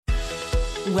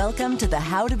Welcome to the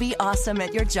How to Be Awesome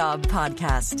at Your Job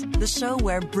podcast, the show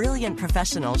where brilliant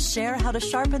professionals share how to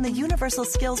sharpen the universal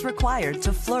skills required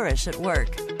to flourish at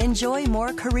work. Enjoy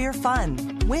more career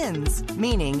fun, wins,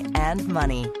 meaning, and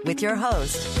money with your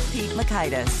host, Pete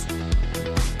Mockaitis.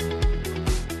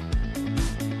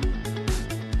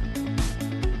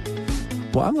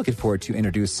 Well, I'm looking forward to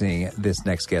introducing this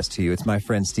next guest to you. It's my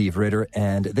friend Steve Ritter,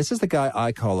 and this is the guy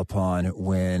I call upon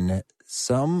when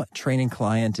some training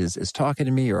client is talking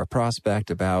to me or a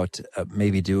prospect about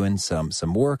maybe doing some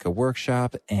work, a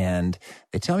workshop, and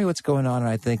they tell me what's going on, and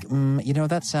I think,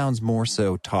 that sounds more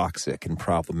so toxic and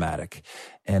problematic.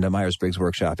 And a Myers-Briggs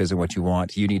workshop isn't what you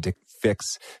want. You need to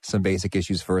fix some basic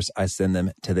issues first. I send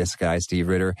them to this guy, Steve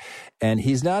Ritter. And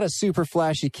he's not a super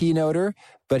flashy keynoter,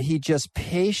 but he just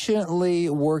patiently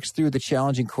works through the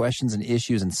challenging questions and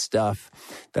issues and stuff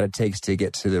that it takes to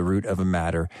get to the root of a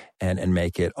matter and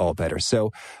make it all better.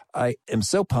 So I am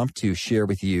so pumped to share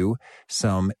with you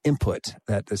some input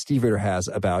that Steve Ritter has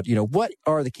about, what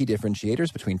are the key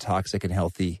differentiators between toxic and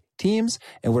healthy teams,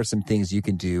 and what are some things you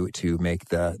can do to make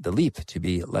the leap to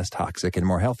be less toxic and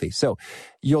more healthy. So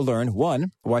you'll learn, 1,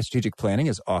 why strategic planning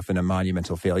is often a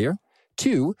monumental failure.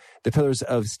 2, the pillars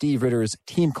of Steve Ritter's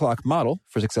team clock model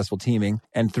for successful teaming.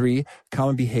 And 3,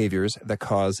 common behaviors that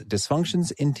cause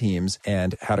dysfunctions in teams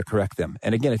and how to correct them.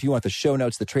 And again, if you want the show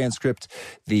notes, the transcript,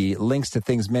 the links to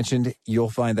things mentioned, you'll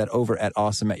find that over at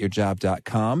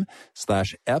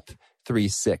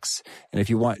awesomeatyourjob.com/ep36. And if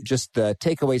you want just the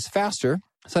takeaways faster,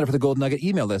 sign up for the Gold Nugget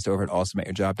email list over at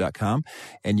awesomeatyourjob.com,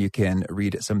 and you can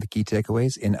read some of the key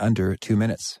takeaways in under 2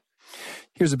 minutes.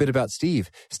 Here's a bit about Steve.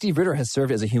 Steve Ritter has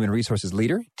served as a human resources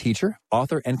leader, teacher,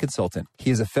 author, and consultant. He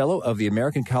is a fellow of the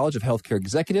American College of Healthcare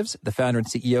Executives, the founder and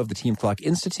CEO of the Team Clock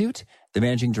Institute, the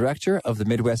managing director of the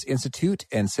Midwest Institute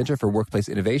and Center for Workplace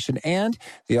Innovation, and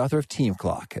the author of Team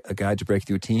Clock, a guide to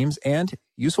breakthrough teams, and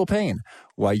Useful Pain,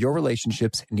 Why Your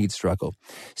Relationships Need Struggle.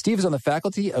 Steve is on the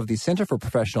faculty of the Center for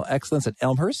Professional Excellence at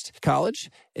Elmhurst College,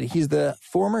 and he's the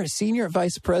former senior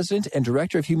vice president and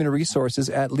director of human resources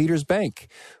at Leaders Bank,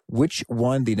 which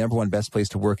won the #1 Best Place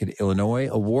to Work in Illinois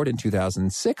award in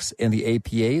 2006 and the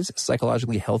APA's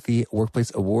Psychologically Healthy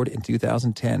Workplace Award in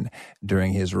 2010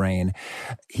 during his reign.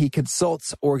 He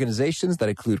consults organizations that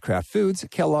include Kraft Foods,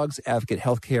 Kellogg's, Advocate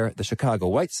Healthcare, the Chicago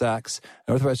White Sox,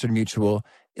 Northwestern Mutual,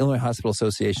 Illinois Hospital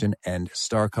Association, and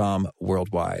Starcom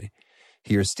Worldwide.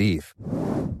 Here's Steve.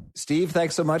 Steve,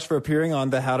 thanks so much for appearing on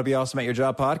the How to Be Awesome at Your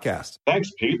Job podcast.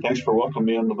 Thanks, Pete. Thanks for welcoming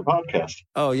me onto the podcast.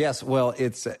 Oh, yes. Well,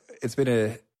 it's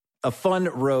been a fun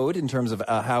road in terms of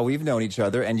how we've known each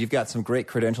other, and you've got some great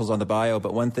credentials on the bio,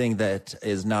 but one thing that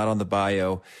is not on the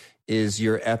bio is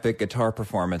your epic guitar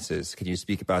performances. Can you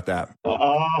speak about that?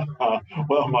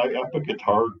 Well, my epic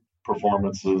guitar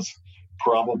performances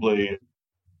probably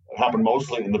happen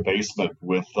mostly in the basement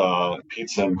with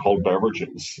pizza and cold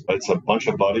beverages. It's a bunch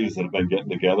of buddies that have been getting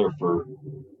together for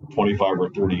 25 or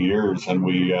 30 years, and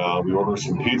we order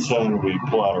some pizza and we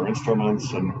pull out our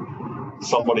instruments, and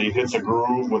somebody hits a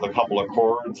groove with a couple of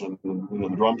chords, and the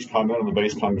drums come in and the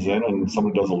bass comes in, and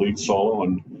someone does a lead solo,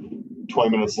 and 20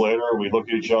 minutes later we look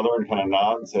at each other and kind of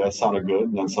nod and say that sounded good,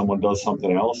 and then someone does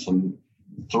something else, and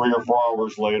 3 or 4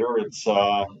 hours later it's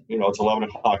 11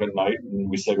 o'clock at night, and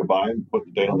we say goodbye and put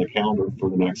the date on the calendar for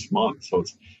the next month. So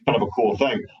it's kind of a cool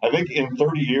thing. I think in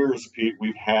 30 years, Pete,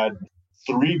 we've had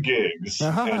 3 gigs,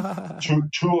 and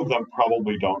two of them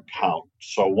probably don't count.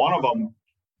 So one of them,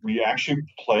 we actually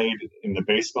played in the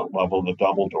basement level of the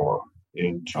Double Door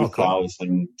in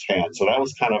 2010. So that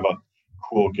was kind of a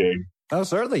cool gig. Oh,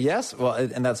 certainly, yes. Well,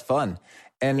 and that's fun.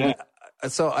 And yeah.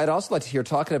 So I'd also like to hear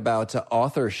talking about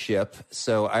authorship.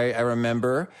 So I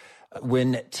remember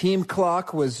when Team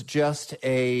Clock was just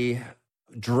a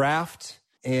draft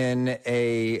in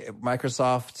a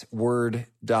Microsoft Word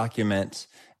document,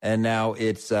 and now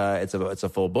it's a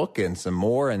full book and some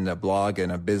more, and a blog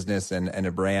and a business and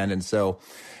a brand. And so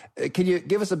can you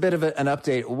give us a bit of an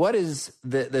update? What is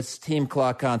this Team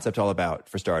Clock concept all about,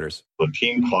 for starters? The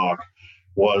Team Clock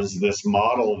was this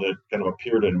model that kind of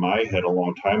appeared in my head a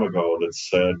long time ago that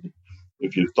said,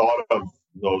 if you thought of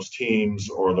those teams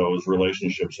or those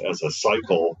relationships as a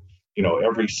cycle,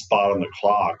 every spot on the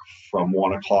clock from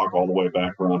 1 o'clock all the way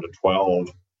back around to 12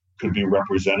 could be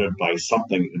represented by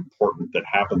something important that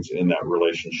happens in that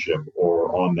relationship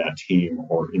or on that team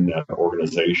or in that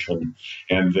organization.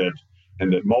 And that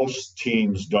most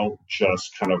teams don't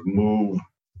just kind of move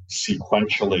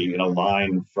sequentially in a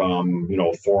line from,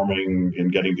 forming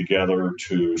and getting together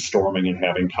to storming and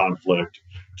having conflict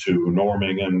to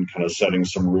norming and kind of setting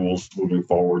some rules moving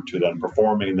forward to then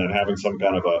performing and then having some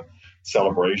kind of a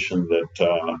celebration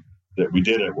that we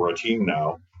did it. We're a team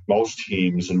now. most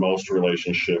teams and most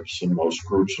relationships and most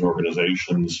groups and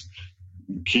organizations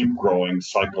keep growing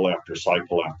cycle after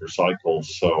cycle after cycle.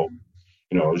 So,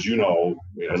 as you know,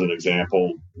 as an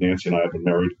example, Nancy and I have been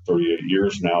married 38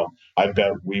 years now. I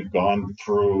bet we've gone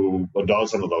through a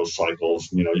dozen of those cycles.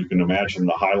 You can imagine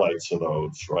the highlights of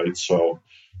those, right? So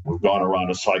we've gone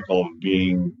around a cycle of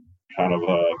being kind of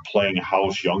playing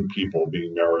house, young people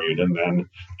being married, and then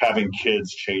having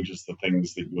kids changes the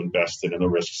things that you invest in and the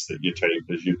risks that you take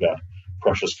as you've got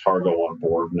precious cargo on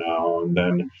board now. And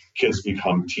then kids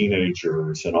become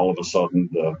teenagers, and all of a sudden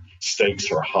the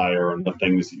stakes are higher, and the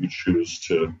things that you choose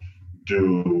to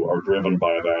do are driven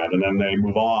by that. And then they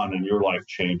move on, and your life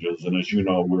changes. And as you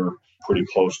know, we're pretty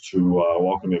close to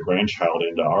welcoming a grandchild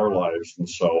into our lives. And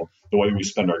so the way we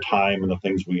spend our time and the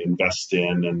things we invest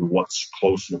in and what's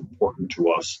close and important to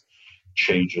us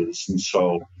changes. And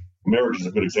so marriage is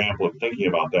a good example of thinking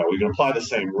about that. We can apply the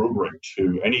same rubric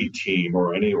to any team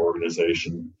or any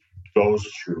organization. It goes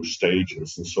through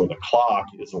stages. And so the clock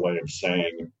is a way of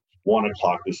saying, 1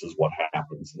 o'clock, this is what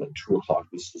happens. And at 2 o'clock,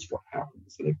 this is what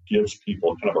happens. And it gives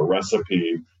people kind of a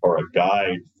recipe or a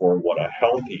guide for what a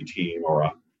healthy team or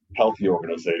a healthy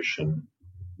organization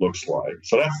looks like.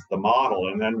 So that's the model.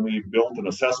 And then we built an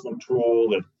assessment tool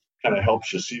that kind of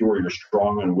helps you see where you're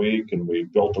strong and weak. And we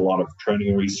built a lot of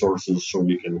training resources so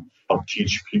we can help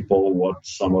teach people what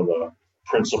some of the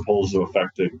principles of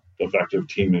effective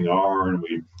teaming are. And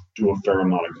we do a fair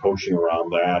amount of coaching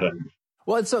around that.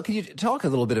 And so can you talk a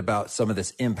little bit about some of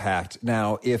this impact?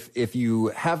 Now, if you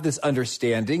have this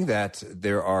understanding that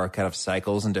there are kind of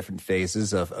cycles and different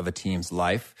phases of a team's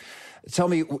life, tell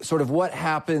me sort of what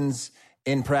happens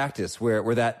in practice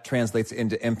where that translates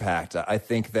into impact. I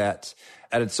think that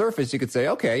at its surface, you could say,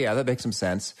 okay, yeah, that makes some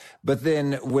sense. But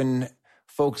then when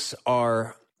folks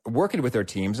are working with their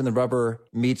teams and the rubber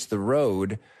meets the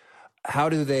road, how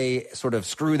do they sort of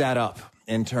screw that up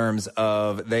in terms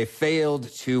of they failed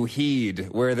to heed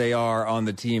where they are on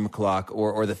the team clock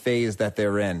or the phase that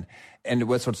they're in? And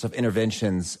what sorts of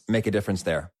interventions make a difference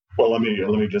there? Well, let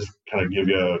me just kind of give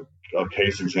you a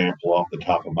case example off the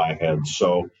top of my head.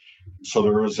 So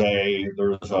there's a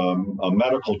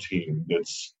medical team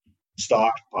that's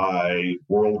stocked by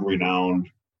world-renowned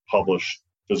published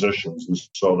physicians. And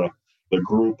so the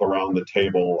group around the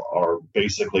table are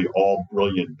basically all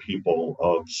brilliant people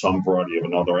of some variety of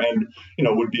another, and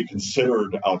would be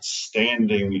considered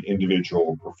outstanding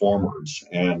individual performers.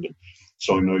 And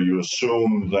so you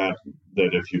assume that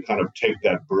if you kind of take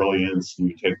that brilliance and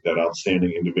you take that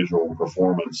outstanding individual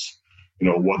performance,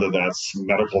 whether that's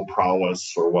medical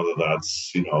prowess or whether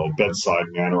that's bedside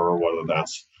manner or whether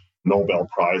that's Nobel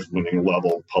Prize winning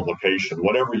level publication,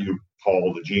 whatever you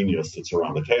call the genius that's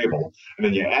around the table. And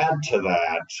then you add to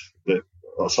that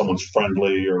someone's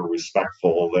friendly or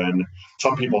respectful, then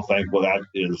some people think, well,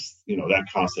 that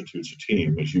constitutes a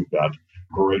team, as you've got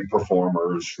great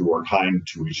performers who are kind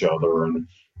to each other, and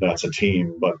that's a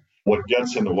team. But what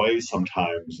gets in the way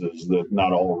sometimes is that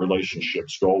not all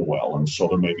relationships go well. And so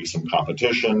there may be some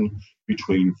competition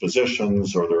between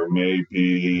physicians, or there may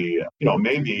be,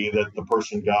 maybe that the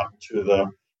person got to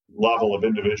the level of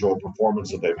individual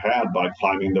performance that they've had by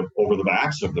climbing over the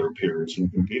backs of their peers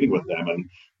and competing with them and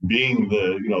being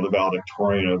the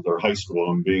valedictorian of their high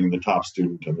school and being the top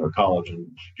student in their college and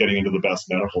getting into the best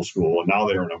medical school. And now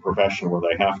they're in a profession where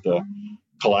they have to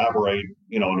collaborate,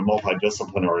 in a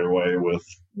multidisciplinary way with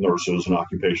nurses and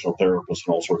occupational therapists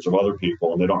and all sorts of other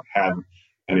people, and they don't have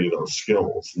any of those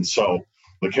skills. And so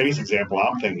the case example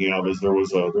I'm thinking of is there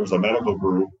was a medical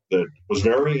group that was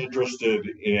very interested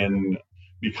in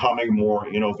becoming more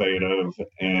innovative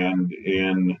and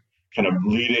in kind of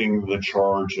leading the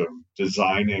charge of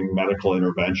designing medical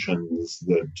interventions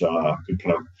that could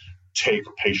kind of take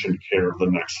patient care to the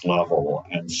next level.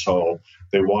 And so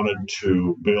they wanted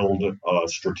to build a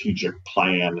strategic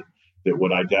plan that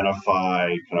would identify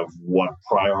kind of what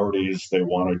priorities they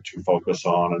wanted to focus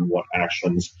on and what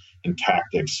actions and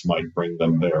tactics might bring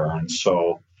them there. And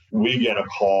so we get a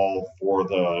call for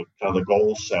the kind of the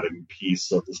goal setting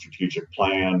piece of the strategic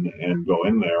plan and go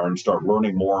in there and start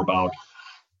learning more about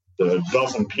the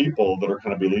dozen people that are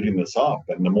going to be leading this up.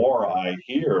 And the more I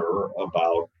hear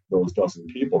about those dozen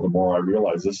people, the more I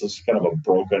realize this is kind of a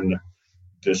broken,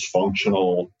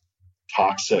 dysfunctional,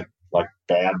 toxic, like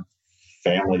bad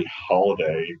family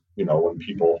holiday, when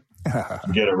people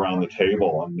get around the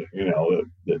table and,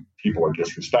 that people are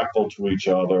disrespectful to each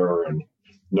other and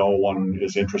no one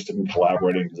is interested in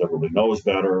collaborating because everybody knows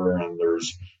better, and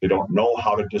they don't know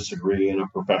how to disagree in a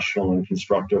professional and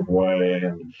constructive way,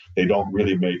 and they don't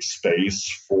really make space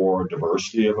for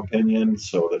diversity of opinion,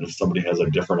 so that if somebody has a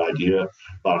different idea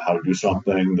about how to do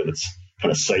something, that it's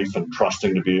kind of safe and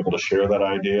trusting to be able to share that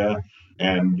idea.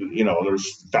 And,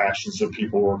 there's factions of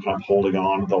people who are kind of holding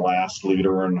on to the last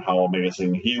leader and how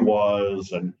amazing he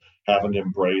was and haven't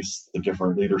embraced the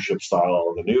different leadership style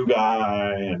of the new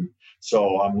guy. And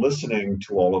so I'm listening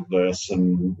to all of this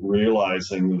and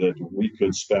realizing that we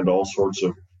could spend all sorts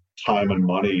of time and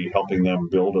money helping them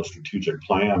build a strategic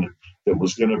plan that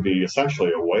was going to be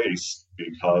essentially a waste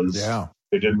because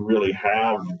they didn't really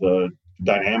have the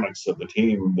dynamics of the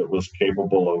team that was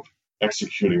capable of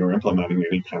executing or implementing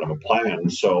any kind of a plan.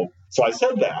 So I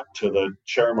said that to the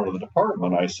chairman of the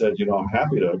department. I said, I'm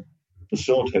happy to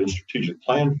facilitate a strategic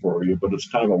plan for you, but it's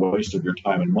kind of a waste of your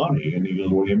time and money. And he goes,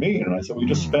 what do you mean? And I said, we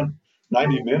just spent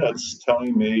 90 minutes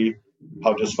telling me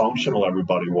how dysfunctional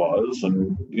everybody was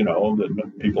and,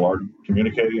 that people aren't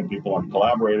communicating and people aren't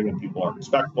collaborating and people aren't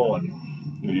respectful. And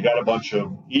you got a bunch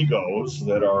of egos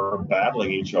that are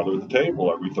battling each other at the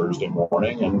table every Thursday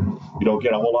morning, and you don't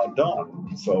get a whole lot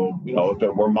done. So, if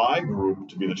it were my group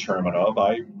to be the chairman of,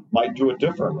 I might do it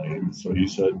differently. And so he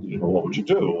said, what would you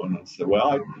do? And I said,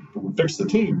 well, I would fix the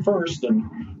team first, and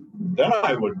then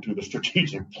I would do the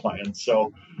strategic plan.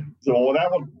 So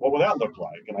what would that look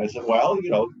like? And I said, well,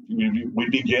 we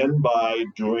begin by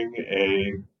doing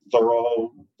a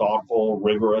thorough, thoughtful,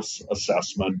 rigorous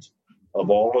assessment of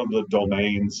all of the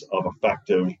domains of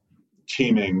effective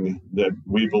teaming that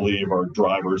we believe are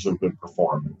drivers of good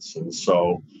performance. And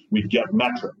so we get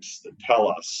metrics that tell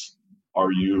us,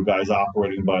 are you guys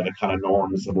operating by the kind of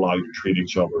norms that allow you to treat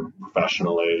each other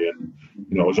professionally? And,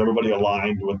 is everybody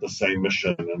aligned with the same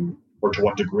mission? And or to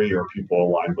what degree are people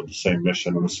aligned with the same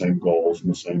mission and the same goals and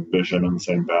the same vision and the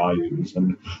same values?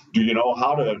 And do you know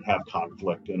how to have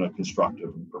conflict in a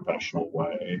constructive and professional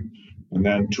way? And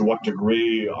then to what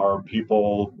degree are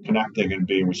people connecting and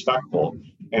being respectful?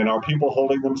 And are people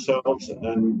holding themselves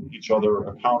and each other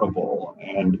accountable?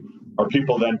 And are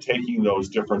people then taking those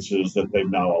differences that they've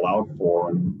now allowed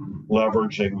for and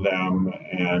leveraging them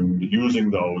and using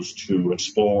those to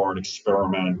explore and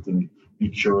experiment and be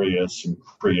curious and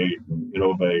create and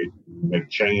innovate and make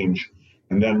change?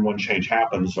 And then when change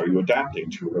happens, are you adapting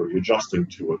to it? Are you adjusting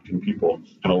to it? Can people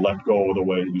kind of let go of the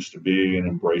way it used to be and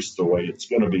embrace the way it's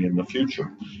going to be in the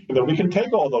future? And then we can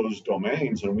take all those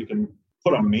domains and we can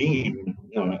put a mean,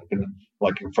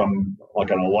 from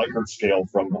on a Likert scale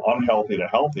from unhealthy to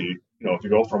healthy. If you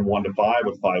go from 1 to 5,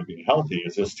 with 5 being healthy,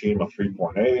 is this team a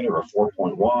 3.8 or a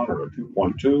 4.1 or a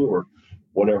 2.2 or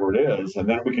whatever it is? And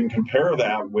then we can compare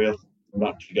that with,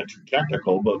 not to get too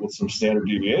technical, but with some standard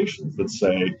deviations that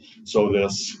say, so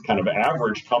this kind of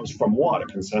average comes from what? A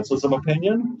consensus of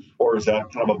opinion? Or is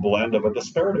that kind of a blend of a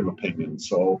disparity of opinion?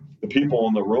 So the people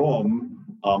in the room,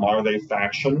 are they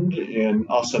factioned in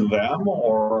us and them,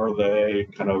 or are they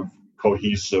kind of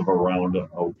cohesive around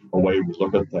a way we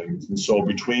look at things? And so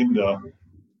between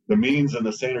the means and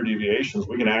the standard deviations,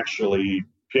 we can actually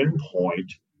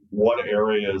pinpoint what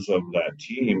areas of that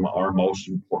team are most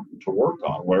important to work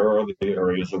on. Where are the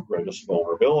areas of greatest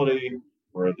vulnerability?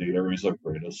 Where are the areas of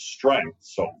greatest strength?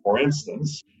 So, for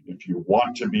instance, if you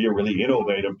want to be a really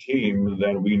innovative team,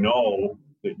 then we know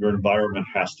that your environment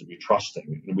has to be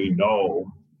trusting, and we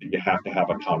know that you have to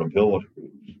have accountability.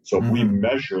 So if we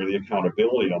measure the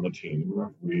accountability on the team,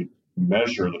 if we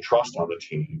measure the trust on the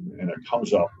team, and it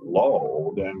comes up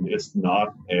low, then it's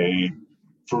not a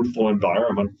fruitful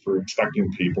environment for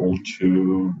expecting people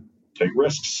to take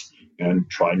risks and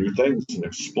try new things and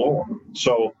explore.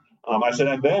 So I said,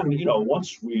 and then,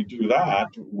 once we do that,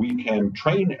 we can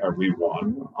train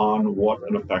everyone on what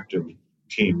an effective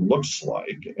team looks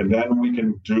like. And then we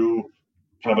can do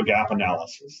kind of a gap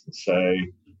analysis and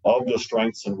say, of the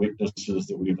strengths and weaknesses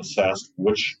that we've assessed,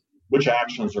 which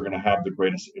actions are going to have the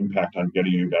greatest impact on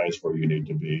getting you guys where you need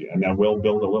to be. And then we'll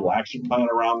build a little action plan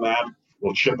around that.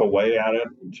 We'll chip away at it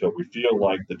until we feel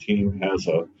like the team has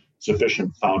a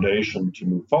sufficient foundation to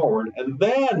move forward. And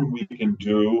then we can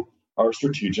do our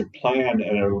strategic plan,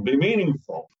 and it will be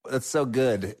meaningful. That's so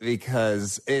good,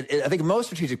 because I think most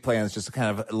strategic plans just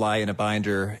kind of lie in a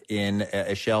binder in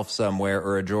a shelf somewhere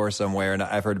or a drawer somewhere. And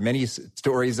I've heard many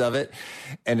stories of it.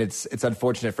 And it's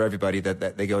unfortunate for everybody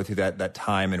that they go through that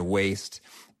time and waste.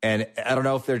 And I don't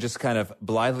know if they're just kind of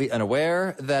blithely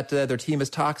unaware that their team is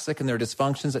toxic and there are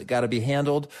dysfunctions that got to be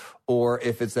handled, or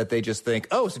if it's that they just think,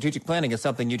 oh, strategic planning is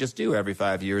something you just do every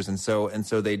 5 years, and so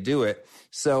they do it.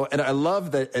 So, and I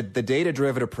love the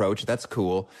data-driven approach. That's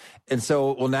cool. And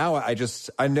so, well, now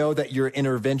I know that your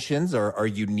interventions are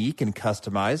unique and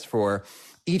customized for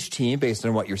each team based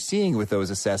on what you're seeing with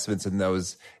those assessments and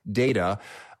those data.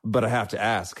 But I have to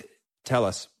ask, tell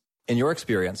us, in your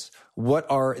experience, what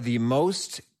are the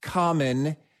most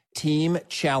common team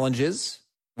challenges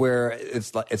where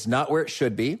it's not where it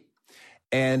should be,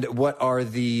 And what are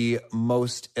the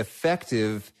most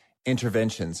effective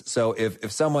interventions? So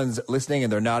if someone's listening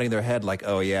and they're nodding their head like,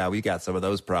 oh, yeah, we got some of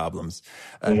those problems,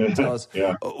 tell us,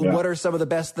 what are some of the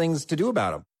best things to do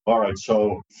about them? All right.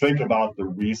 So think about the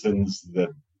reasons that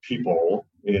people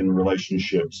in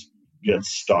relationships get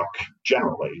stuck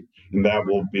generally. And that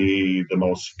will be the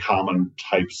most common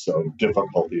types of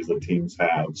difficulties that teams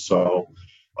have. So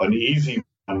an easy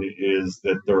one is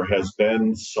that there has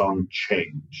been some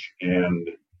change and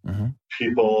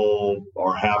people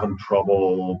are having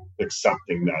trouble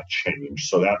accepting that change.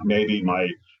 So that maybe my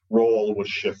role was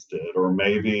shifted, or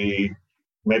maybe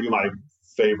my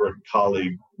favorite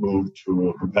colleague moved to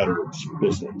a competitor's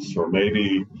business, or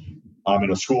maybe I'm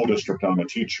in a school district, I'm a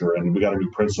teacher, and we got a new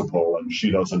principal, and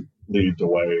she doesn't lead the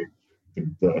way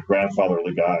the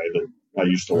grandfatherly guy that I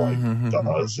used to like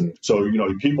does. And so,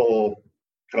 people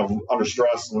kind of under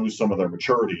stress lose some of their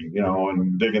maturity,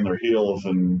 and dig in their heels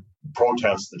and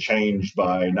protest the change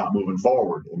by not moving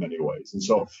forward in many ways. And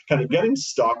so kind of getting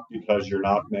stuck because you're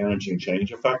not managing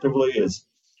change effectively is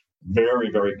very,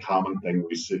 very common thing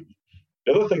we see.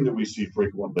 The other thing that we see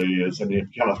frequently is, and if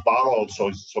you kind of follow,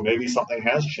 so maybe something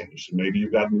has changed. Maybe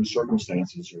you've got new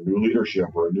circumstances or new leadership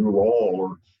or a new role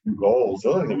or new goals.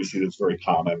 The other thing that we see that's very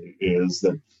common is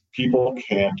that people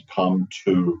can't come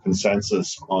to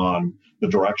consensus on the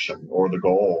direction or the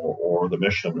goal or the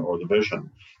mission or the vision.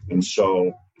 And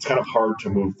so it's kind of hard to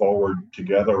move forward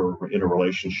together in a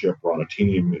relationship or on a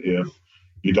team if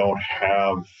you don't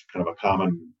have kind of a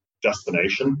common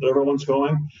destination that everyone's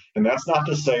going. And that's not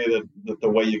to say that the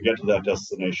way you get to that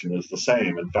destination is the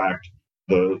same. In fact,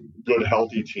 the good,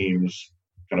 healthy teams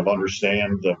kind of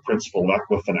understand the principle of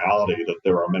equifinality, that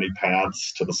there are many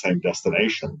paths to the same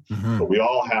destination, but we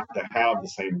all have to have the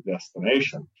same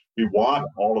destination. We want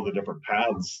all of the different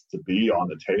paths to be on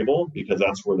the table because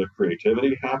that's where the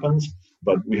creativity happens,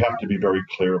 but we have to be very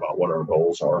clear about what our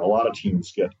goals are. And a lot of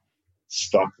teams get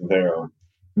stuck there.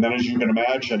 And then, as you can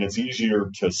imagine, it's easier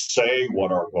to say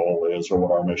what our goal is or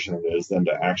what our mission is than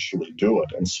to actually do it.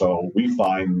 And so we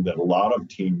find that a lot of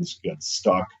teams get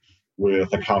stuck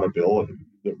with accountability,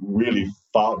 that really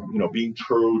being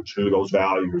true to those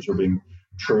values or being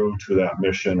true to that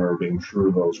mission or being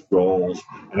true to those goals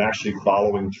and actually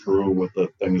following through with the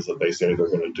things that they say they're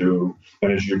going to do.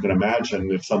 And as you can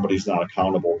imagine, if somebody's not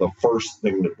accountable, the first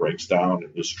thing that breaks down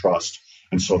is trust.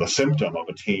 And so the symptom of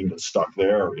a team that's stuck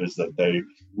there is that they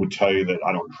would tell you that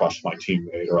I don't trust my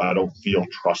teammate or I don't feel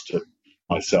trusted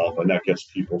myself. And that gets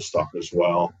people stuck as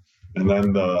well. And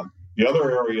then the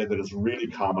other area that is really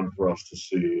common for us to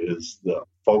see is the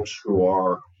folks who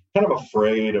are kind of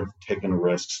afraid of taking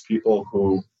risks, people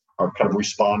who are kind of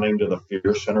responding to the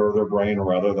fear center of their brain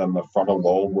rather than the frontal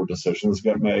lobe where decisions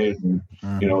get made. And,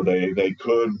 they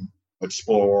could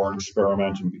explore and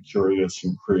experiment and be curious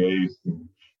and create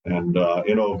and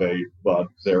innovate, but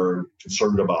they're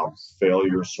concerned about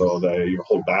failure, so they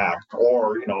hold back,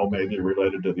 or, maybe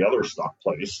related to the other stuck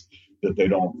place, that they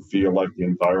don't feel like the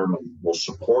environment will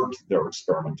support their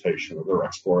experimentation or their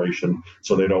exploration,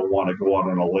 so they don't want to go out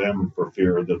on a limb for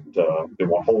fear that they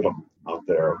won't hold them out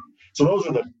there. So those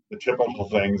are the typical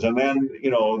things. And then,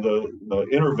 the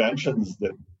interventions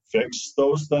that fix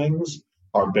those things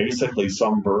are basically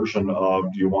some version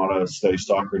of, do you want to stay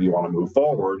stuck or do you want to move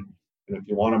forward? And if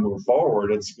you want to move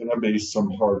forward, it's going to be some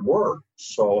hard work.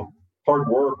 So hard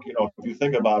work, if you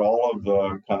think about all of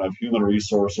the kind of human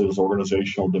resources,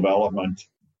 organizational development,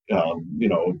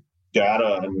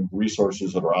 data and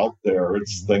resources that are out there,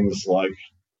 it's things like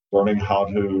learning how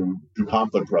to do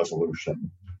conflict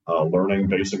resolution, learning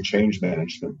basic change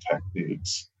management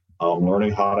techniques,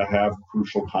 learning how to have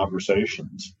crucial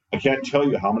conversations. I can't tell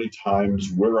you how many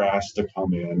times we're asked to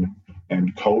come in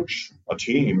and coach a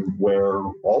team where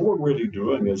all we're really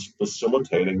doing is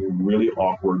facilitating really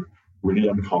awkward, really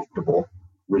uncomfortable,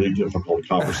 really difficult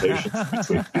conversations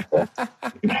between people,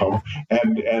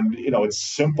 and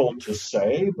it's simple to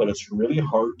say, but it's really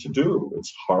hard to do.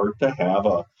 It's hard to have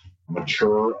a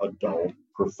mature adult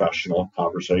professional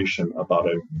conversation about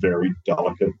a very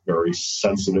delicate, very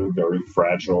sensitive, very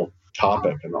fragile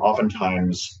topic. And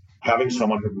oftentimes having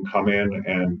someone who can come in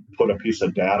and put a piece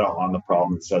of data on the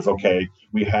problem that says, okay,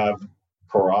 we have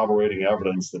corroborating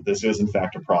evidence that this is in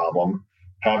fact a problem,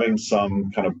 having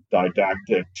some kind of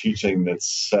didactic teaching that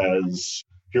says,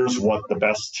 here's what the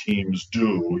best teams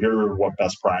do, here are what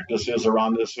best practices are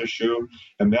on this issue,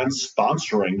 and then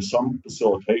sponsoring some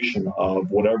facilitation of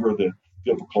whatever the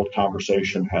difficult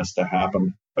conversation has to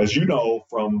happen. As you know,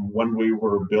 from when we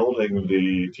were building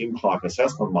the team clock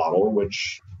assessment model,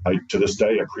 which I, to this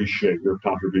day, appreciate your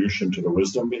contribution to the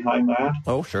wisdom behind that.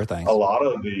 Oh, sure, thanks. A lot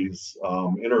of these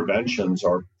interventions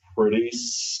are pretty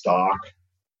stock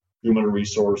human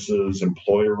resources,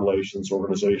 employee relations,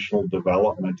 organizational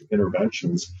development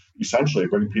interventions, essentially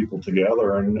bring people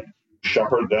together and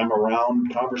shepherd them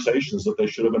around conversations that they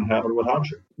should have been having without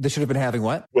you. They should have been having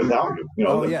what? Without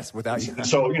you. Yes, without you.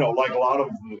 So, like a lot of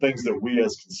the things that we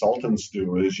as consultants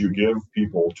do is you give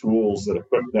people tools that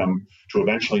equip them to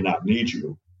eventually not need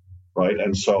you, right?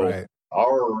 And so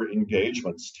our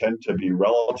engagements tend to be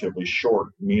relatively short,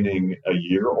 meaning a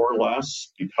year or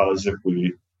less, because if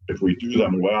we do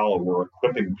them well, we're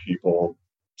equipping people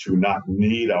to not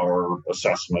need our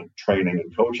assessment, training,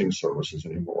 and coaching services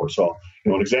anymore. So,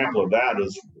 an example of that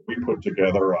is we put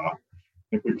together I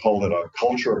think we called it a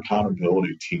culture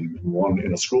accountability team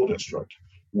in a school district,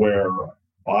 where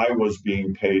I was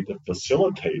being paid to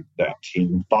facilitate that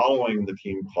team following the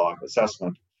team clock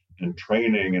assessment and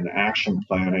training and action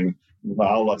planning.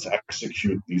 Now let's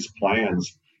execute these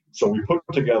plans. So we put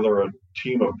together a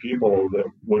team of people that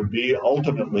would be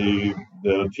ultimately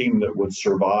the team that would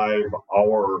survive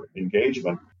our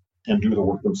engagement and do the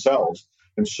work themselves.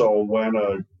 And so when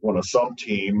a sub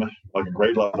team, like a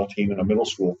grade level team in a middle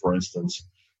school, for instance,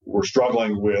 we're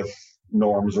struggling with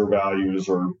norms or values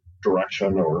or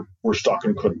direction, or we're stuck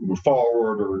and couldn't move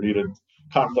forward, or needed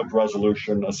conflict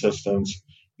resolution assistance,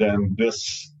 then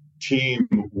this team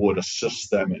would assist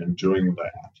them in doing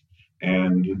that.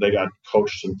 And they got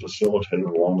coached and facilitated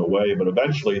along the way, but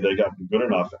eventually they got good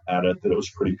enough at it that it was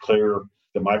pretty clear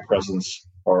that my presence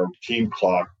or team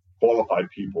clock, qualified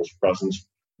people's presence,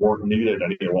 weren't needed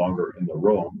any longer in the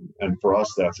room. And for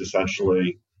us, that's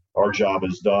essentially our job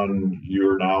is done.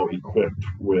 You're now equipped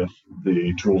with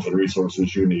the tools and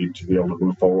resources you need to be able to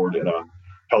move forward in a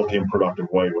healthy and productive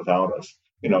way without us.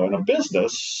 In a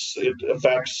business, it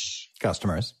affects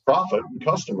customers, profit and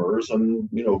customers, and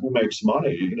who makes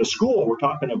money. In a school, we're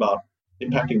talking about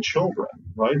impacting children,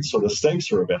 right? So the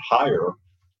stakes are a bit higher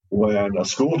when a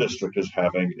school district is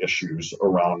having issues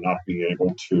around not being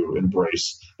able to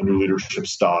embrace a new leadership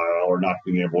style, or not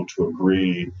being able to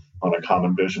agree on a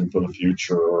common vision for the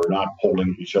future, or not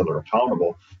holding each other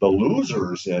accountable. The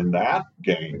losers in that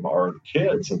game are the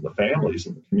kids and the families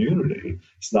and the community.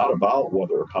 It's not about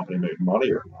whether a company made money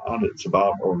or not. It's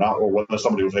about, or whether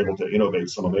somebody was able to innovate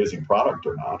some amazing product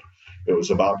or not. It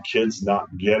was about kids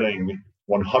not getting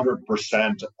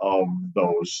 100% of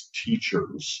those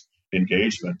teachers'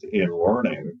 engagement in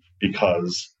learning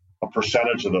because a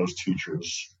percentage of those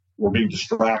teachers were being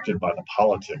distracted by the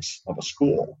politics of a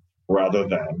school rather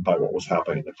than by what was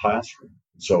happening in the classroom.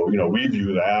 So, we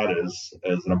view that as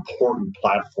an important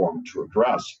platform to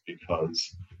address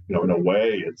because, in a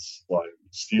way, it's like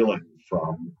stealing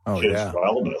from kids'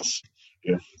 wellness.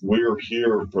 If we're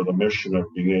here for the mission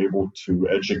of being able to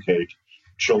educate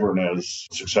children as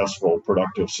successful,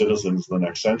 productive citizens in the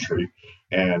next century,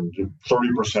 and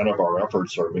 30% of our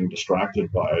efforts are being distracted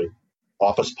by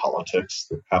office politics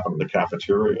that happen in the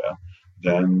cafeteria,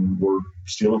 then we're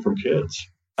stealing from kids.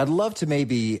 I'd love to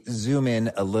maybe zoom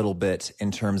in a little bit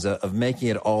in terms of making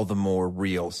it all the more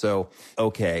real. So,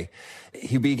 okay,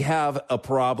 we have a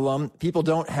problem. People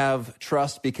don't have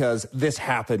trust because this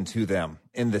happened to them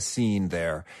in the scene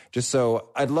there. Just so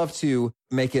I'd love to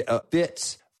make it a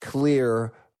bit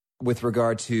clear with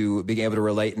regard to being able to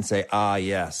relate and say,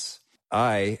 yes,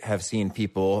 I have seen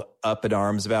people up in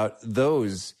arms about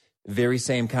those very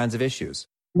same kinds of issues.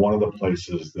 One of the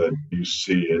places that you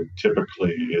see it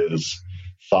typically is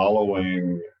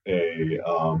following a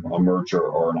merger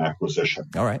or an acquisition.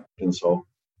 All right. And so,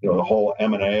 the whole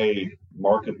M&A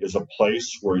market is a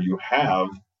place where you have,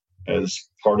 as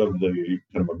part of the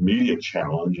kind of immediate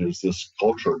challenge, is this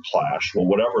culture clash. Well,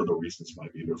 whatever the reasons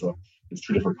might be, there's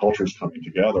two different cultures coming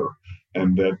together,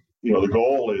 and that the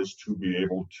goal is to be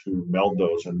able to meld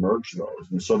those and merge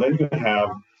those. And so then you have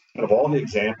kind of all the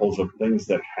examples of things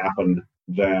that happen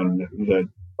then that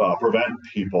prevent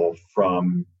people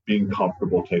from being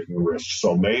comfortable taking risks.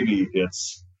 So maybe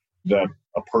it's that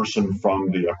a person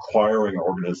from the acquiring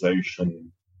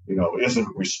organization,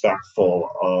 isn't respectful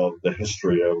of the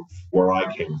history of where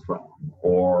I came from,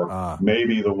 or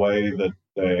maybe the way that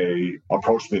they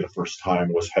approached me the first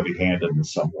time was heavy-handed in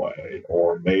some way,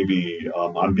 or maybe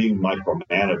I'm being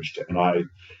micromanaged and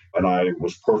I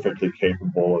was perfectly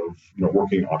capable of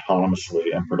working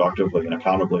autonomously and productively and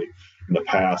accountably in the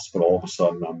past, but all of a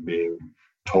sudden I'm being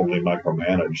totally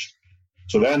micromanaged.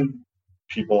 So then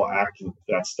people act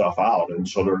that stuff out, and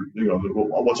so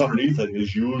what's underneath it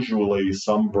is usually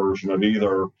some version of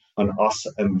either an us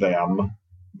and them,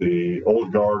 the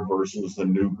old guard versus the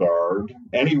new guard.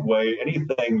 Anyway,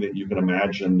 anything that you can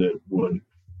imagine that would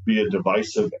be a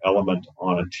divisive element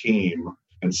on a team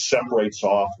and separates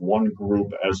off one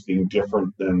group as being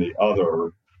different than the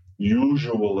other,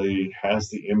 usually has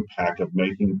the impact of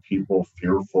making people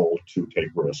fearful to take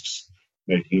risks,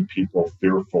 making people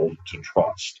fearful to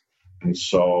trust. And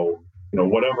so,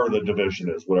 whatever the division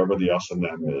is, whatever the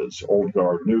S&M is, old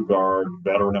guard, new guard,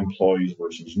 veteran employees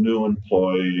versus new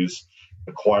employees,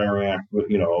 acquiring,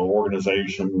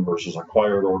 organization versus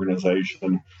acquired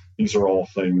organization. These are all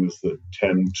things that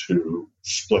tend to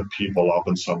split people up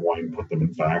in some way and put them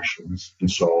in factions.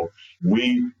 And so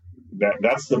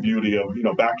that's the beauty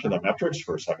of, back to the metrics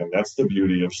for a second, that's the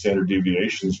beauty of standard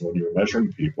deviations when you're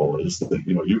measuring people, is that,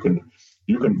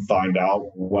 you can find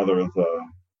out whether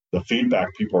the feedback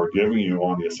people are giving you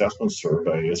on the assessment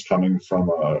survey is coming from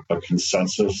a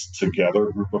consensus together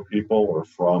group of people, or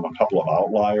from a couple of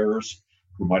outliers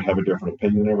who might have a different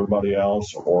opinion than everybody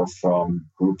else, or from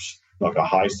groups like a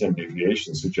high standard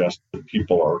deviation suggests that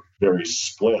people are very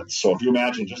split. So if you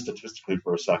imagine just statistically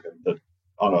for a second that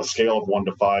on a scale of 1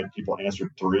 to 5, people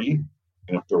answered 3,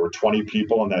 and if there were 20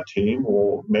 people on that team,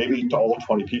 well, maybe all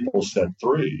 20 people said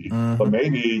 3, but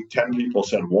maybe 10 people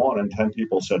said 1 and 10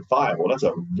 people said 5. Well, that's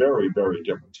a very, very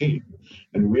different team.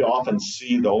 And we often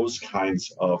see those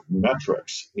kinds of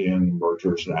metrics in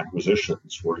mergers and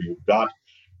acquisitions where you've got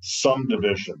some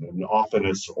division, and often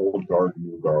it's old guard,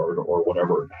 new guard, or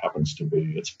whatever it happens to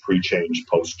be. It's pre-change,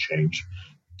 post-change,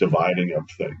 dividing of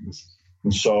things.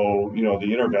 And so,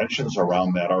 the interventions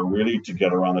around that are really to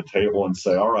get around the table and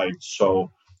say, all right,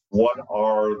 so what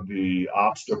are the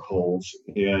obstacles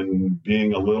in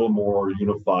being a little more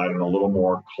unified and a little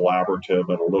more collaborative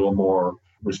and a little more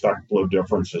respectful of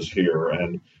differences here?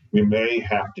 And we may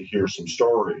have to hear some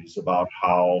stories about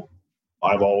how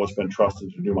I've always been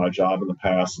trusted to do my job in the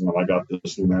past, and when I got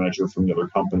this new manager from the other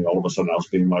company, all of a sudden I was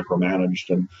being micromanaged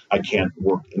and I can't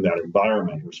work in that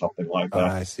environment or something like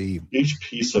that. I see. Each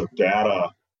piece of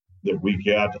data that we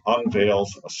get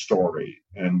unveils a story,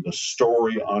 and the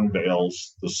story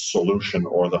unveils the solution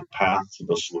or the path to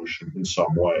the solution in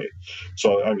some way.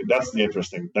 So that's the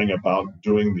interesting thing about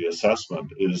doing the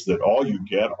assessment, is that all you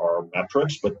get are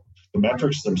metrics, but the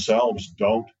metrics themselves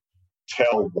don't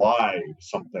tell why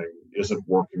something isn't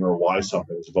working or why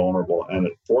something is vulnerable, and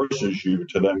it forces you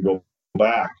to then go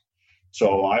back.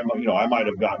 So I might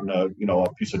have gotten a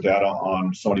piece of data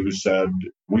on somebody who said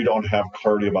we don't have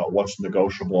clarity about what's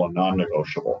negotiable and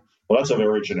non-negotiable. Well, that's a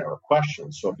very generic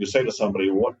question. So if you say to somebody,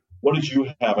 what did you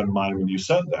have in mind when you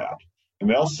said that? And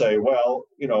they'll say, well,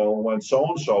 when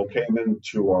so-and-so came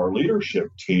into our leadership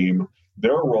team,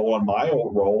 their role and my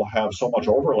role have so much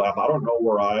overlap. I don't know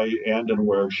where I end and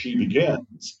where she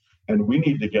begins. And we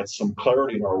need to get some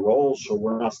clarity in our roles so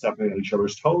we're not stepping on each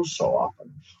other's toes so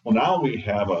often. Well, now we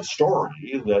have a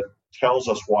story that tells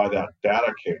us why that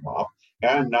data came up.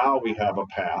 And now we have a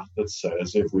path that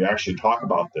says if we actually talk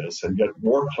about this and get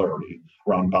more clarity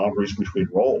around boundaries between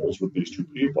roles with these two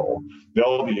people,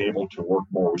 they'll be able to work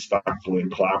more respectfully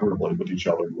and collaboratively with each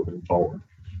other moving forward.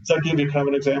 Does that give you kind of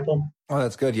an example? Oh,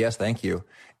 that's good. Yes, thank you.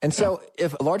 And so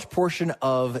if a large portion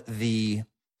of the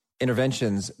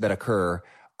interventions that occur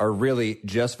are really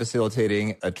just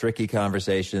facilitating a tricky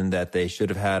conversation that they should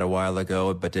have had a while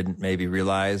ago but didn't maybe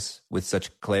realize with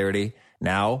such clarity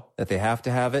now that they have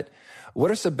to have it, what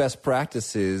are some best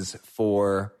practices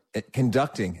for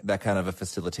conducting that kind of a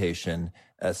facilitation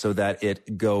so that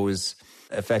it goes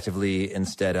effectively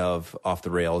instead of off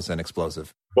the rails and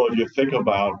explosive? Well, if you think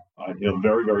about the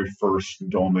very, very first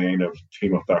domain of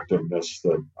team effectiveness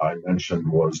that I mentioned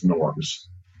was norms.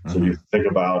 So you think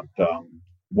about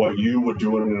what you would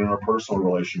do in an interpersonal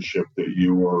relationship that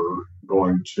you were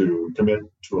going to commit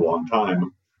to a long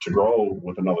time to grow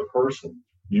with another person.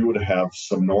 You would have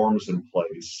some norms in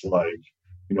place, like,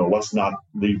 let's not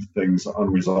leave things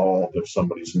unresolved if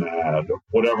somebody's mad,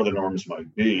 whatever the norms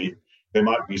might be. They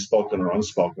might be spoken or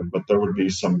unspoken, but there would be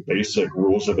some basic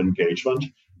rules of engagement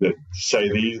that say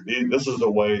this is the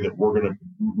way that we're going to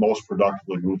most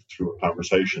productively move through a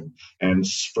conversation. And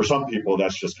for some people,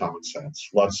 that's just common sense.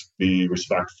 Let's be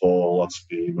respectful. Let's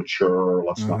be mature.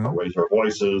 Let's not raise our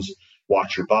voices.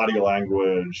 Watch your body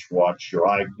language. Watch your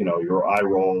eye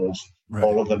rolls. Right.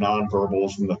 All of the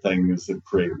nonverbals and the things that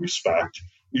create respect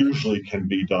usually can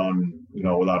be done,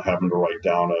 without having to write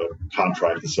down a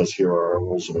contract that says here are our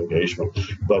rules of engagement.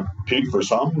 But Pete, for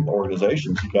some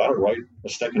organizations, you got to write a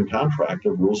sticking contract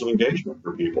of rules of engagement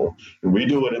for people, and we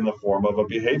do it in the form of a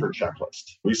behavior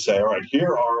checklist. We say, all right,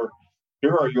 here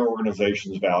are your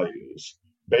organization's values.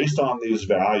 Based on these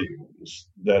values,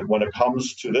 that when it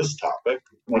comes to this topic,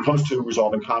 when it comes to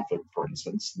resolving conflict, for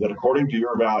instance, that according to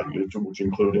your values, which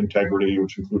include integrity,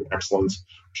 which include excellence,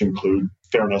 which include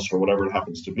fairness, or whatever it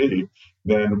happens to be,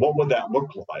 then what would that look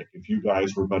like if you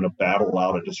guys were going to battle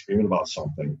out a disagreement about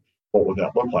something? what would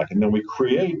that look like? And then we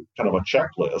create kind of a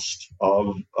checklist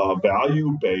of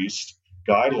value-based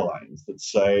guidelines that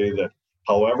say that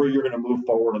however you're going to move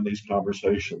forward in these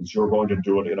conversations, you're going to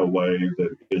do it in a way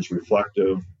that is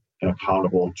reflective and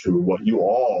accountable to what you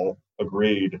all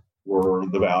agreed were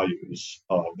the values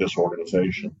of this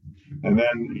organization. And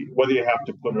then whether you have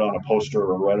to put it on a poster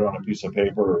or write it on a piece of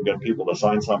paper or get people to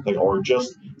sign something or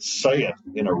just say it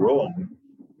in a room,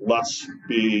 let's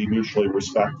be mutually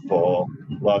respectful.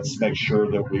 Let's make sure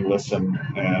that we listen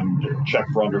and check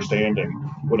for understanding,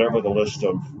 whatever the list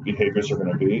of behaviors are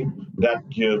going to be. That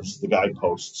gives the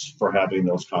guideposts for having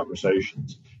those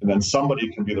conversations. And then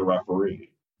somebody can be the referee.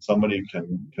 Somebody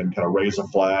can kind of raise a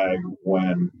flag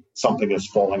when something is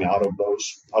falling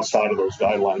outside of those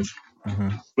guidelines. Mm-hmm.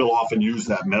 We'll often use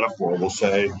that metaphor. We'll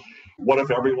say, what if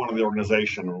everyone in the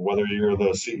organization, or whether you're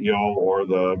the CEO or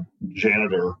the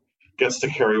janitor, gets to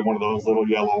carry one of those little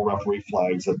yellow referee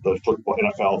flags that the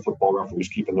NFL football referees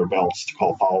keep in their belts to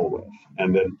call foul with.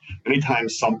 And then anytime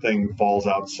something falls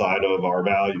outside of our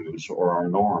values or our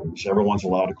norms, everyone's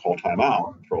allowed to call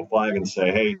timeout, throw a flag and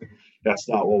say, hey, that's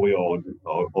not what we all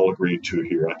agreed to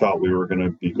here. I thought we were going to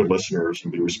be good listeners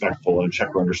and be respectful and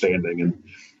check for understanding and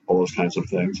all those kinds of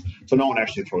things. So no one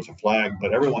actually throws a flag,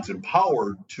 but everyone's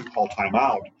empowered to call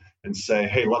timeout and say,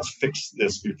 hey, let's fix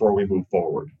this before we move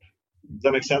forward. Does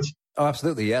that make sense? Oh,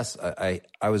 absolutely. Yes.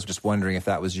 I was just wondering if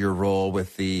that was your role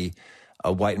with the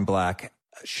white and black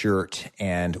shirt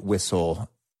and whistle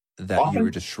that often, you were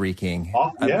just shrieking.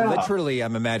 Yeah. Literally,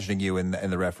 I'm imagining you in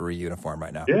the referee uniform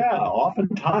right now. Yeah,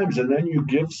 oftentimes. And then you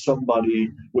give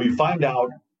somebody, you find out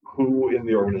who in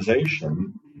the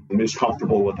organization is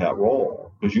comfortable with that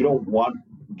role, because you don't want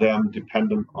them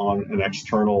dependent on an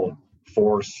external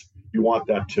force. You want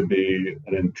that to be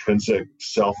an intrinsic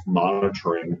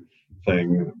self-monitoring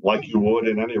thing like you would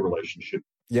in any relationship.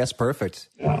 Yes, perfect.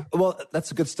 Yeah. Well,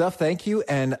 that's good stuff. Thank you.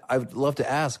 And I would love to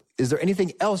ask, is there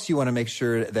anything else you want to make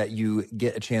sure that you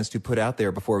get a chance to put out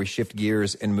there before we shift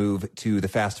gears and move to the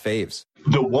fast faves?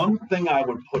 The one thing I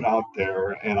would put out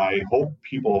there, and I hope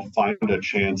people find a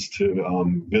chance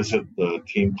to visit the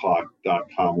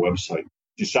teamclock.com website.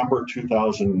 December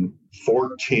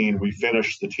 2014, we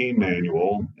finished the team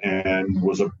manual and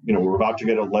we're about to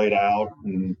get it laid out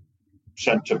and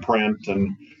sent to print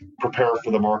and prepare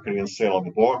for the marketing and sale of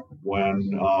the book when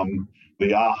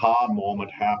the aha moment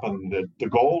happened that the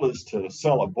goal is to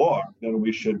sell a book. Then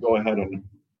we should go ahead and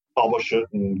publish it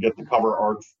and get the cover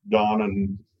art done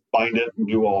and bind it and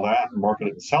do all that and market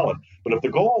it and sell it. But if the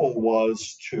goal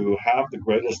was to have the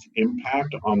greatest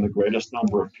impact on the greatest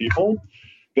number of people,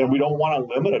 then we don't want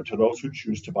to limit it to those who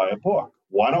choose to buy a book.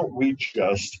 Why don't we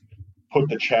just put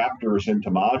the chapters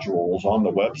into modules on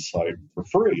the website for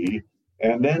free,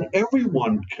 and then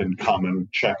everyone can come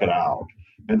and check it out?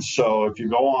 And so if you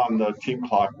go on the Team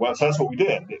Clock website, that's what we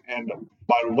did. And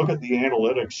by look at the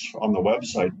analytics on the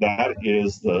website, that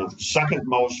is the second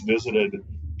most visited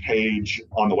page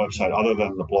on the website other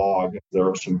than the blog. There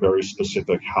are some very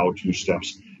specific how-to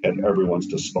steps at everyone's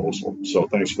disposal. So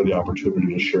thanks for the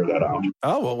opportunity to share that out.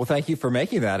 Oh, well, thank you for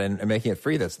making that and making it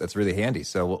free. That's really handy.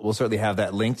 So we'll certainly have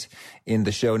that linked in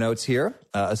the show notes here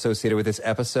associated with this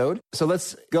episode. So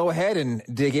let's go ahead and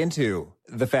dig into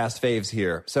the fast faves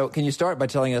here. So can you start by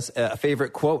telling us a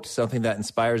favorite quote, something that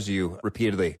inspires you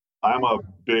repeatedly? I'm a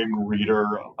big reader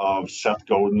of Seth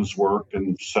Godin's work,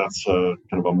 and Seth's kind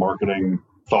of a marketing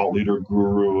thought leader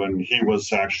guru, and he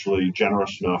was actually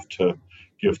generous enough to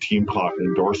give Team Clock an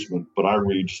endorsement, but I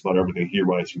read just about everything he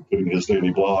writes, including his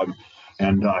daily blog.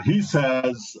 And he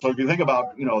says, so if you think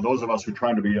about, those of us who are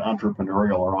trying to be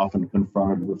entrepreneurial are often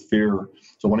confronted with fear.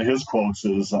 So one of his quotes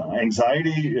is,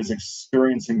 anxiety is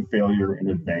experiencing failure in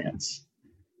advance.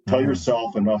 Tell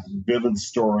yourself enough vivid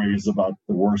stories about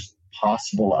the worst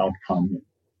possible outcome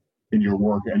in your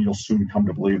work, and you'll soon come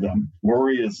to believe them.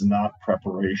 Worry is not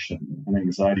preparation, and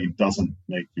anxiety doesn't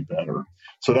make you better.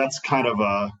 So that's kind of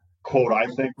a quote, I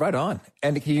think. Right on.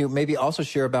 And can you maybe also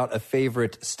share about a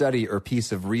favorite study or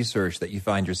piece of research that you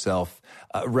find yourself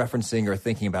referencing or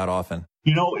thinking about often?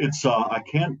 It's,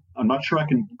 I'm not sure I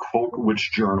can quote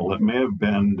which journal. It may have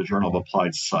been the Journal of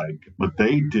Applied Psych, but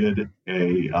they did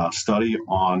a study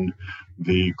on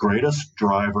the greatest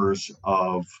drivers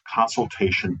of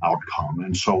consultation outcome.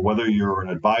 And so whether you're an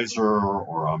advisor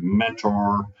or a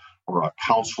mentor or a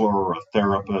counselor or a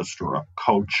therapist or a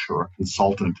coach or a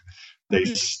consultant, they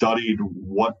studied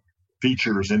what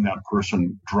features in that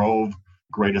person drove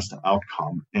greatest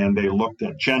outcome. And they looked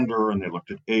at gender, and they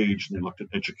looked at age, and they looked at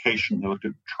education, they looked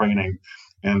at training.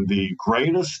 And the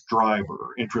greatest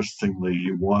driver,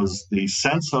 interestingly, was the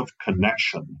sense of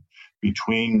connection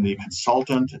between the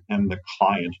consultant and the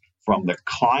client from the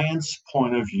client's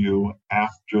point of view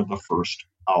after the first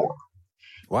hour.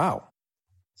 Wow.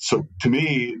 So to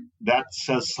me, that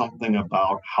says something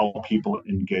about how people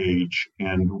engage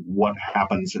and what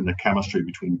happens in the chemistry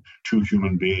between two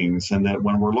human beings. And that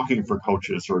when we're looking for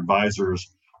coaches or advisors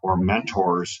or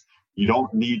mentors, you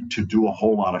don't need to do a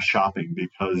whole lot of shopping,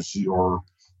 because your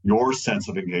sense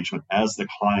of engagement as the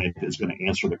client is going to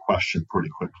answer the question pretty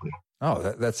quickly.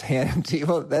 Oh, that's handy.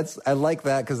 Well, I like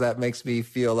that, because that makes me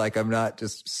feel like I'm not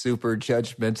just super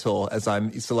judgmental as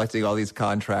I'm selecting all these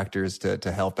contractors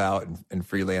to help out and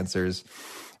freelancers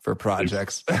for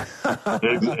projects.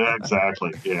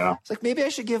 Exactly. Yeah. It's like, maybe I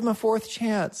should give them a fourth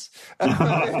chance.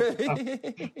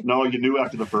 No, you knew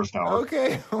after the first hour.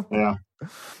 Okay. Yeah.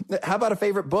 How about a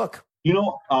favorite book? I'm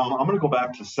going to go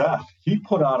back to Seth. He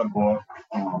put out a book.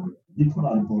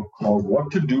 Called What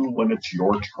to Do When It's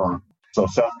Your Turn. So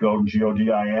Seth Godin,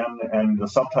 Godin, and the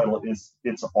subtitle is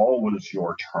It's Always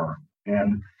Your Turn.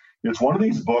 And it's one of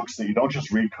these books that you don't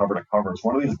just read cover to cover. It's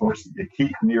one of these books that you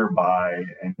keep nearby,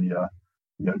 and you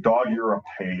dog-ear a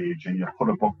page and you put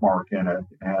a bookmark in it.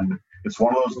 And it's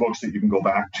one of those books that you can go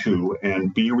back to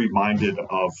and be reminded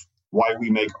of why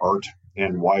we make art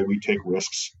and why we take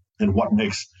risks and what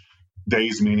makes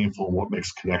days meaningful and what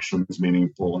makes connections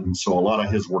meaningful. And so a lot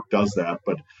of his work does that.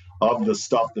 But of the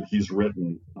stuff that he's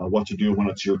written, What to Do When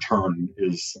It's Your Turn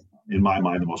is, in my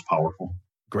mind, the most powerful.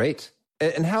 Great.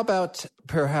 And how about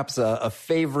perhaps a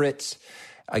favorite,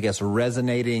 I guess,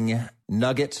 resonating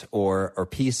nugget or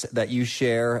piece that you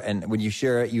share? And when you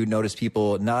share it, you notice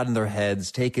people nodding their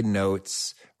heads, taking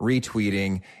notes,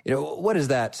 retweeting. What is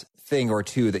that thing or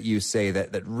two that you say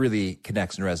that really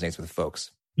connects and resonates with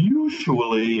folks?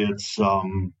 Usually it's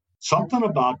something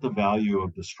about the value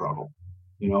of the struggle.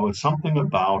 It's something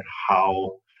about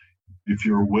how, if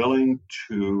you're willing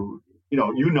to,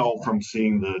 from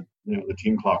seeing the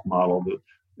Team Clock model, that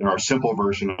in our simple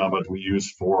version of it, we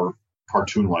use 4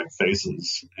 cartoon-like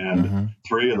faces, and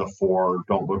 3 of the 4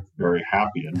 don't look very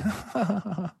happy. And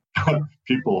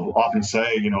people often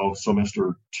say, so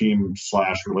Mr.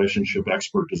 Team/relationship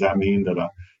expert, does that mean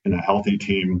that in a healthy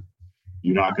team,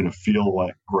 you're not going to feel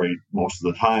like great most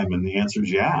of the time? And the answer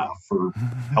is yeah, for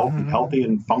healthy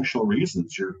and functional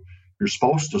reasons. You're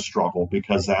supposed to struggle,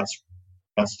 because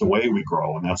that's the way we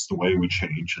grow and that's the way we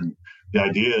change. And the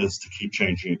idea is to keep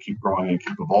changing and keep growing and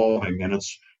keep evolving. And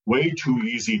it's way too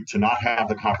easy to not have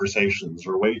the conversations,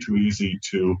 or way too easy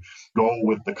to go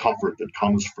with the comfort that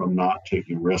comes from not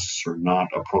taking risks or not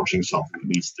approaching something that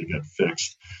needs to get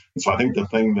fixed. And so I think the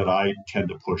thing that I tend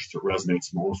to push that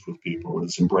resonates most with people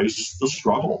is embrace the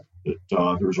struggle.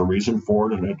 That there's a reason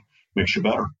for it, and it makes you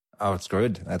better. Oh, it's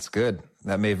good. That's good.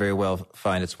 That may very well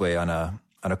find its way on a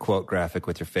quote graphic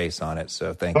with your face on it.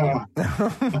 So thank you.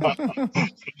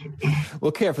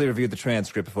 We'll carefully review the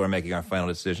transcript before making our final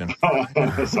decision.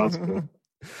 Sounds good.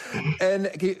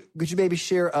 And could you maybe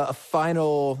share a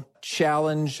final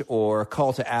challenge or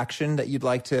call to action that you'd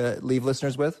like to leave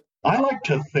listeners with? I like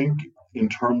to think in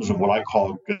terms of what I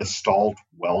call Gestalt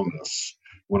wellness.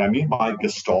 What I mean by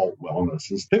Gestalt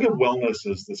wellness is, think of wellness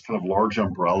as this kind of large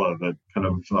umbrella that kind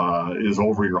of is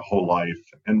over your whole life,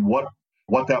 and what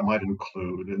that might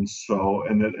include. And so,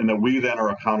 and that we then are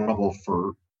accountable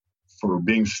for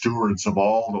being stewards of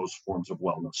all those forms of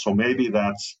wellness. So maybe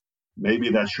that's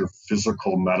your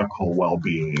physical, medical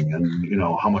well-being, and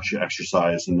how much you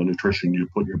exercise, and the nutrition you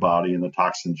put in your body, and the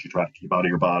toxins you try to keep out of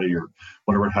your body, or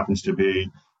whatever it happens to be.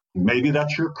 Maybe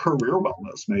that's your career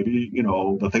wellness. Maybe,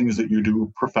 the things that you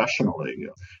do professionally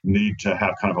need to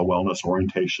have kind of a wellness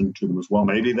orientation to them as well.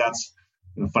 Maybe that's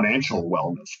financial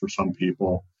wellness for some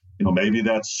people. Maybe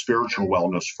that's spiritual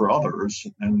wellness for others.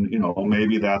 And,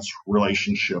 maybe that's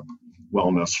relationship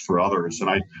wellness for others. And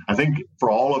I think for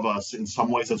all of us, in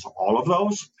some ways, it's all of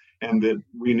those, and that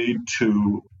we need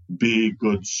to be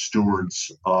good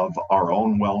stewards of our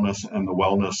own wellness and the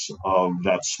wellness of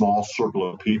that small circle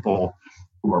of people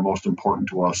who are most important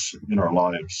to us in our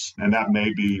lives. And that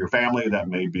may be your family, that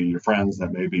may be your friends,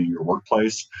 that may be your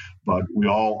workplace, but we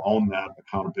all own that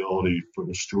accountability for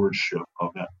the stewardship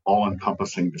of that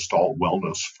all-encompassing Gestalt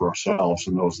wellness for ourselves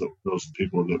and those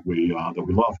people that we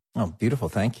love. Oh, beautiful.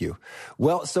 Thank you.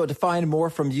 Well, so to find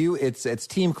more from you, it's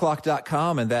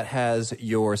teamclock.com, and that has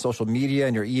your social media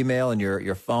and your email and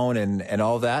your phone and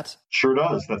all that. Sure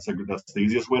does. That's the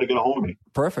easiest way to get a hold of me.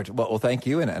 Perfect. Well, thank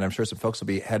you. And I'm sure some folks will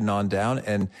be heading on down.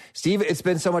 And Steve, it's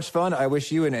been so much fun. I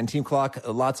wish you and Team Clock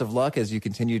lots of luck as you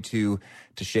continue to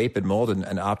shape and mold and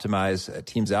optimize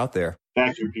teams out there.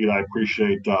 Thank you, Pete. I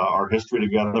appreciate our history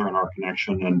together and our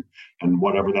connection and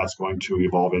whatever that's going to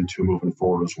evolve into moving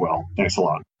forward as well. Thanks a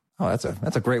lot. Oh,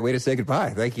 that's a great way to say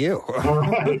goodbye. Thank you. All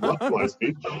right. Likewise,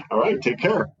 Pete. All right. Take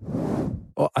care.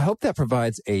 Well, I hope that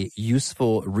provides a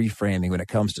useful reframing when it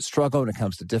comes to struggle, when it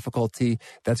comes to difficulty.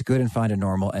 That's good and fine and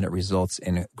normal, and it results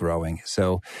in growing.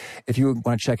 So if you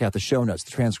want to check out the show notes,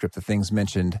 the transcript, the things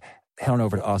mentioned, head on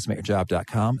over to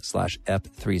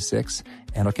awesomeatyourjob.com/ep36,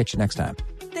 and I'll catch you next time.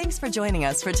 Thanks for joining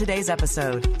us for today's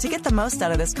episode. To get the most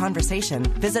out of this conversation,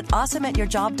 visit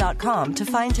awesomeatyourjob.com to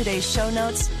find today's show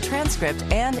notes, transcript,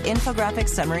 and infographic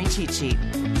summary cheat sheet.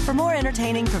 For more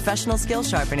entertaining professional skill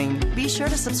sharpening, be sure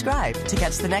to subscribe to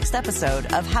catch the next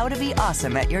episode of How to Be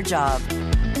Awesome at Your Job.